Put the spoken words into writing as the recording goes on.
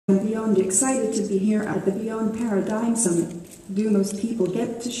I'm beyond excited to be here at the Beyond Paradigm Summit. Do most people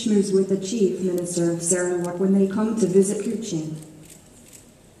get to schmooze with the Chief Minister of Sarawak when they come to visit Kuching?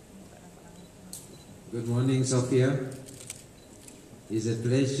 Good morning, Sophia. It's a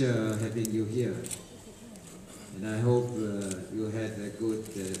pleasure having you here. And I hope you had a good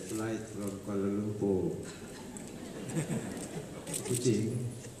flight from Kuala Lumpur. Kuching,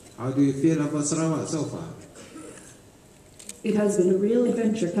 how do you feel about Sarawak so far? It has been a real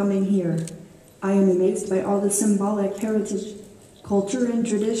adventure coming here. I am amazed by all the symbolic heritage, culture, and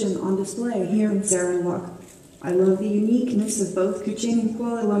tradition on display here in Sarawak. I love the uniqueness of both Kuching and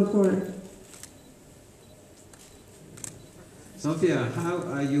Kuala Lumpur. Sophia, how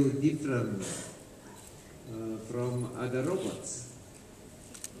are you different from other robots?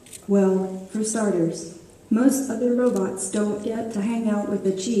 Well, for starters, most other robots don't get to hang out with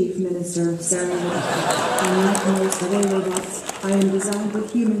the Chief Minister of Sarawak. Unlike most other robots, I am designed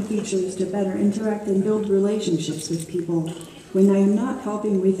with human features to better interact and build relationships with people. When I am not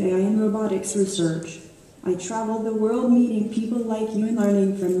helping with AI and robotics research, I travel the world meeting people like you and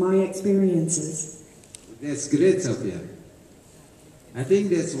learning from my experiences. That's great, Sophia. I think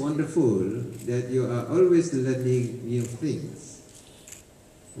that's wonderful that you are always learning new things.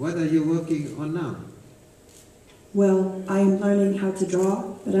 What are you working on now? Well, I am learning how to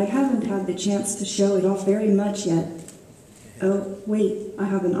draw, but I haven't had the chance to show it off very much yet. Oh, wait, I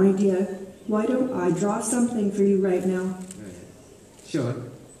have an idea. Why don't I draw something for you right now? Sure.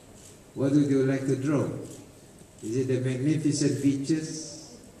 What would you like to draw? Is it the magnificent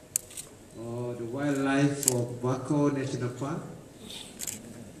beaches? Or the wildlife of Bako National Park?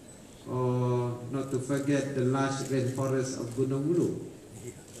 Or not to forget the lush rainforest of Gunung Mulu?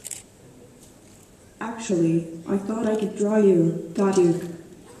 Actually, I thought I could draw you, Datuk.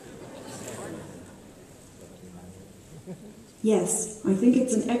 Yes, I think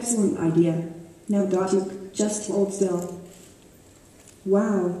it's an excellent idea. Now, Datuk, just hold still.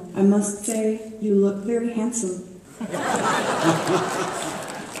 Wow, I must say, you look very handsome.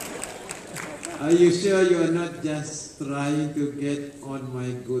 Are you sure you are not just trying to get on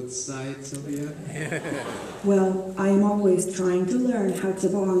my good side, Sophia? Well, I am always trying to learn how to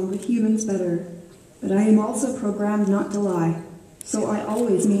bond with humans better. But I am also programmed not to lie, so I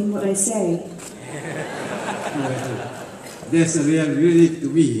always mean what I say. That's a real relief to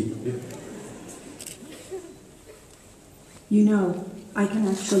me. You know, I can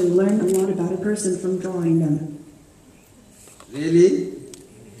actually learn a lot about a person from drawing them. Really?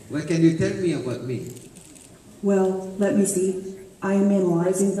 What can you tell me about me? Well, let me see. I am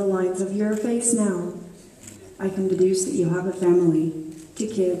analyzing the lines of your face now. I can deduce that you have a family, 2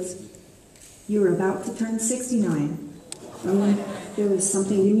 kids. You are about to turn 69. There is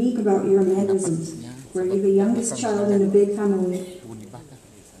something unique about your mannerisms. Were you the youngest child in a big family?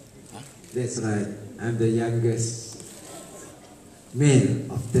 That's right. I'm the youngest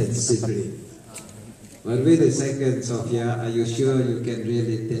male of that sibling. But wait a second, Sophia. Are you sure you can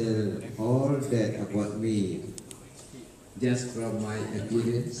really tell all that about me just from my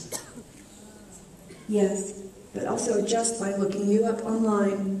appearance? Yes, but also just by looking you up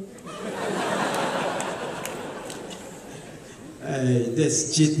online.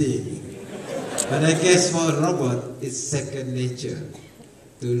 That's cheating. But I guess for a robot, it's second nature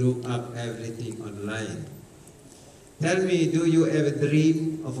to look up everything online. Tell me, do you ever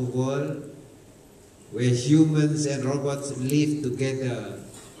dream of a world where humans and robots live together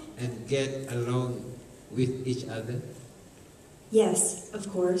and get along with each other? Yes, of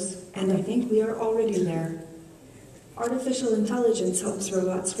course, and I think we are already there. Artificial intelligence helps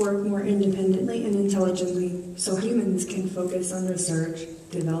robots work more independently and intelligently, so humans can focus on research,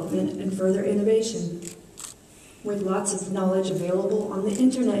 development, and further innovation. With lots of knowledge available on the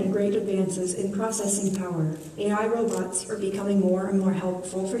internet and great advances in processing power, AI robots are becoming more and more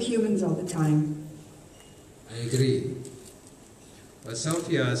helpful for humans all the time. I agree. But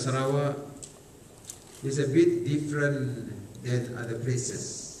Sophia, Sarawak is a bit different than other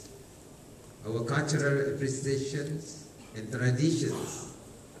places. Our cultural appreciations and traditions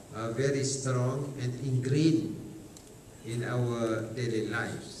are very strong and ingrained in our daily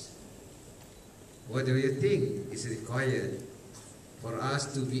lives. What do you think is required for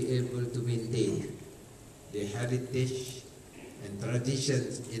us to be able to maintain the heritage and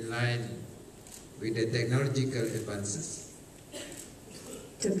traditions in line with the technological advances?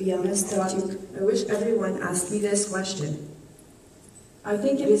 To be honest, Datuk, I wish everyone asked me this question. I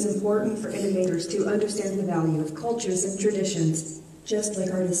think it is important for innovators to understand the value of cultures and traditions. Just like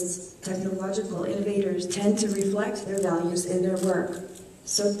artists, technological innovators tend to reflect their values in their work.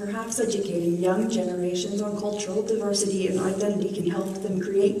 So perhaps educating young generations on cultural diversity and identity can help them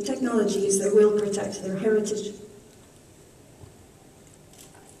create technologies that will protect their heritage.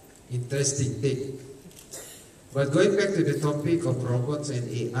 Interesting thing. But going back to the topic of robots and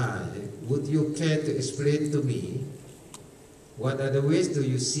AI, would you care to explain to me what other ways do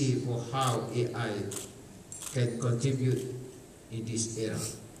you see for how AI can contribute in this era?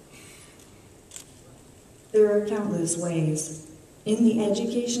 There are countless ways. In the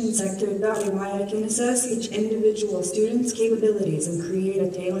education sector, AI can assess each individual student's capabilities and create a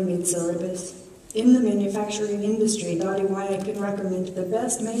tailor-made syllabus. In the manufacturing industry, AI can recommend the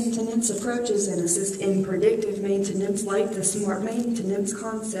best maintenance approaches and assist in predictive maintenance like the smart maintenance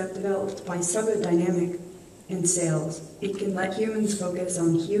concept developed by Sophia. In sales, it can let humans focus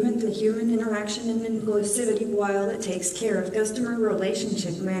on human-to-human interaction and inclusivity while it takes care of customer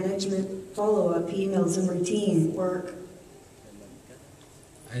relationship management, follow-up emails, and routine work.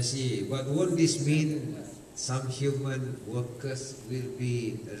 I see. But won't this mean some human workers will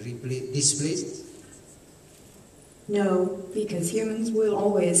be displaced? No, because humans will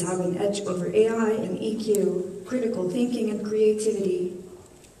always have an edge over AI and EQ, critical thinking, and creativity.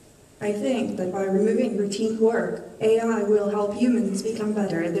 I think that by removing routine work, AI will help humans become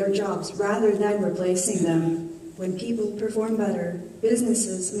better at their jobs rather than replacing them. When people perform better,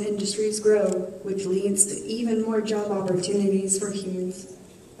 businesses and industries grow, which leads to even more job opportunities for humans.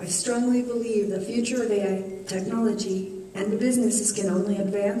 I strongly believe the future of AI technology and the businesses can only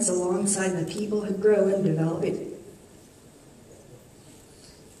advance alongside the people who grow and develop it.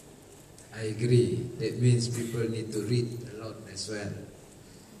 I agree. That means people need to read a lot as well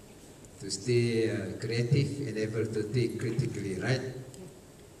to stay creative and able to think critically, right?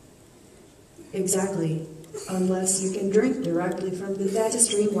 Exactly. Unless you can drink directly from the data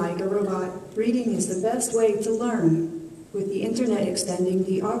stream like a robot, reading is the best way to learn, with the internet extending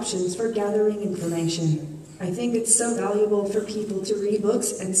the options for gathering information. I think it's so valuable for people to read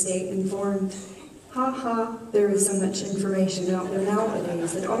books and stay informed. There is so much information out there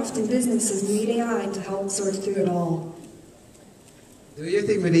nowadays that often businesses need AI to help sort through it all. Do you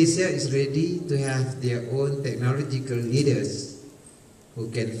think Malaysia is ready to have their own technological leaders who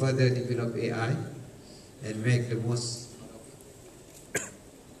can further develop AI and make the most?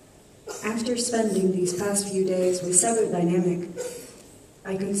 After spending these past few days with Sarawak,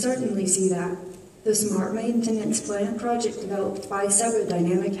 I can certainly see that. The Smart Maintenance Plan project developed by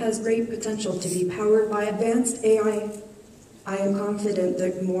Sarawak has great potential to be powered by advanced AI. I am confident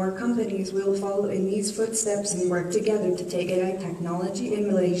that more companies will follow in these footsteps and work together to take AI technology in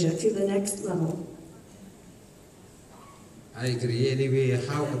Malaysia to the next level. I agree. Anyway,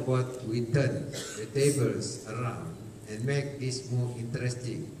 how about we turn the tables around and make this more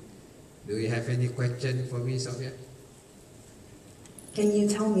interesting? Do you have any question for me, Sophia? Can you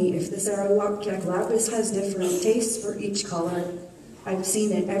tell me if the Sarawak kek lapis has different tastes for each color? I've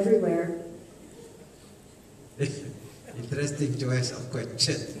seen it everywhere. Interesting choice of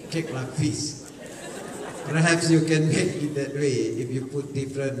question. Kek lapis. Perhaps you can make it that way if you put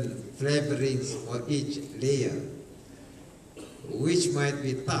different flavorings for each layer, which might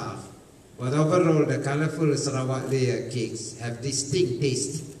be tough, but overall the colorful Sarawak layer cakes have distinct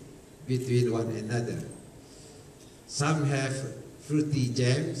taste between one another. Some have fruity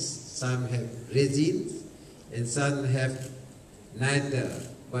jams, some have resins, and some have neither,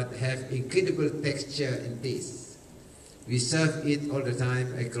 but have incredible texture and taste. We serve it all the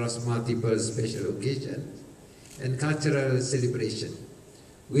time across multiple special occasions and cultural celebration,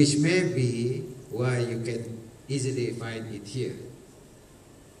 which may be why you can easily find it here.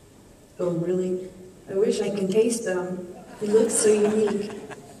 Oh, really? I wish I can taste them. It looks so unique.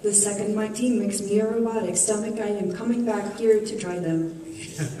 The second my team makes me a robotic stomach, I am coming back here to try them.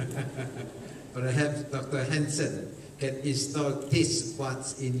 Perhaps Dr. Hansen can install taste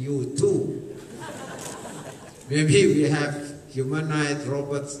buds in you too. Maybe we have humanoid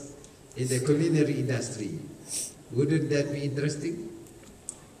robots in the culinary industry. Wouldn't that be interesting?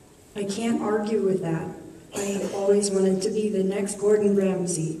 I can't argue with that. I have always wanted to be the next Gordon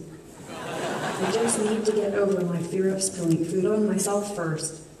Ramsay. I just need to get over my fear of spilling food on myself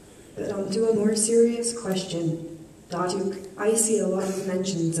first. But on to a more serious question. Datuk, I see a lot of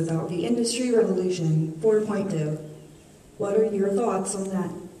mentions about the Industry Revolution 4.0. What are your thoughts on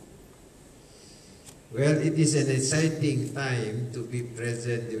that? Well, it is an exciting time to be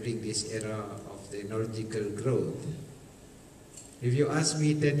present during this era of technological growth. If you asked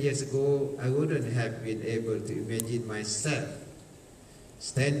me 10 years ago, I wouldn't have been able to imagine myself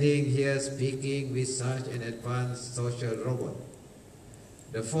standing here speaking with such an advanced social robot.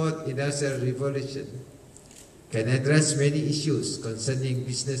 The fourth industrial revolution can address many issues concerning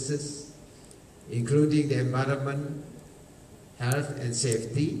businesses, including the environment, health and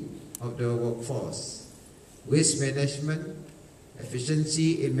safety of the workforce, waste management,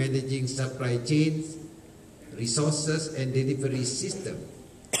 efficiency in managing supply chains, resources and delivery system.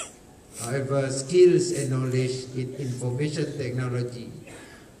 However, skills and knowledge in information technology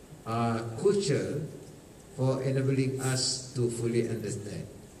are crucial for enabling us to fully understand.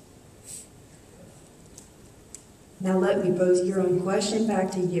 Now let me pose your own question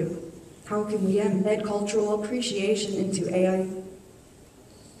back to you. How can we embed cultural appreciation into AI?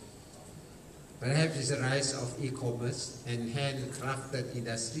 Perhaps the rise of e-commerce and handcrafted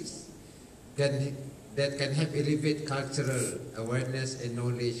industries that can help elevate cultural awareness and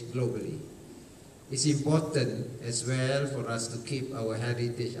knowledge globally. It's important as well for us to keep our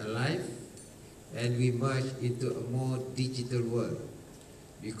heritage alive and we merge into a more digital world,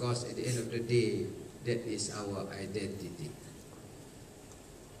 because at the end of the day, that is our identity.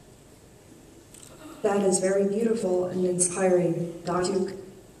 That is very beautiful and inspiring, Datuk.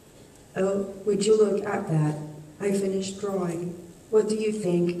 Oh, would you look at that? I finished drawing. What do you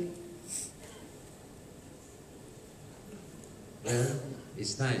think? Well,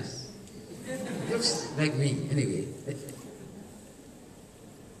 it's nice. Looks like me, anyway.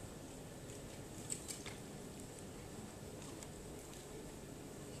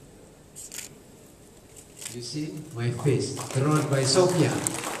 You see my face drawn by Sophia.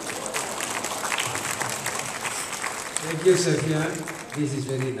 Thank you, Sophia. This is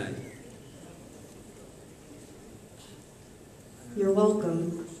very nice. You're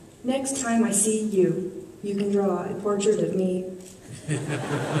welcome. Next time I see you, you can draw a portrait of me.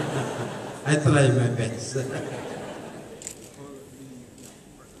 I try my best.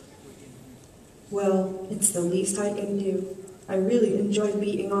 Well, it's the least I can do. I really enjoyed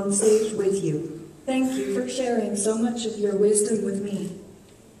being on stage with you. Thank you for sharing so much of your wisdom with me.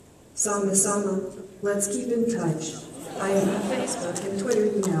 Sama, let's keep in touch. I am on Facebook and Twitter,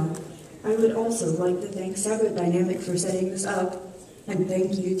 you know. I would also like to thank Sarawak Dynamic for setting this up. And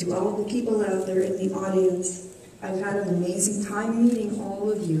thank you to all the people out there in the audience. I've had an amazing time meeting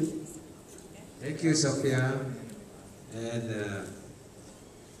all of you. Thank you, Sophia. And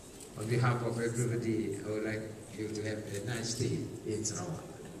on behalf of everybody, I would like you to have a nice day in Sarawak.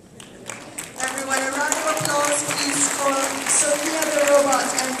 Everyone, a round of applause, please, for Sophia the Robot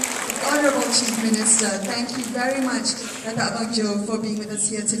and the Honorable Chief Minister. Thank you very much, Dr. Abang Jo, for being with us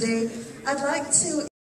here today. I'd like to